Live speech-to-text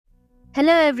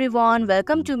Hello everyone,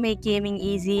 welcome to Make Gaming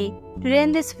Easy. Today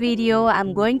in this video,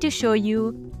 I'm going to show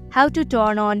you how to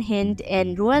turn on hint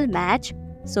in Royal Match.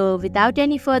 So without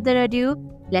any further ado,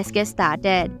 let's get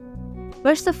started.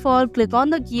 First of all, click on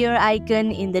the gear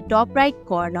icon in the top right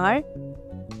corner.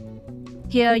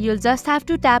 Here you'll just have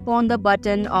to tap on the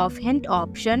button of hint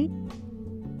option.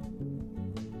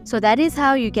 So that is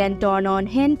how you can turn on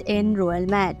hint in Royal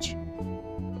Match.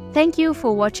 Thank you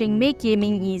for watching Make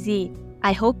Gaming Easy.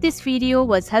 I hope this video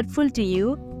was helpful to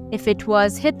you. If it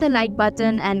was, hit the like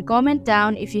button and comment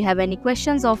down if you have any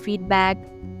questions or feedback.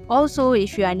 Also,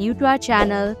 if you are new to our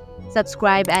channel,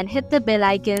 subscribe and hit the bell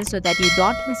icon so that you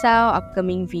don't miss our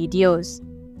upcoming videos.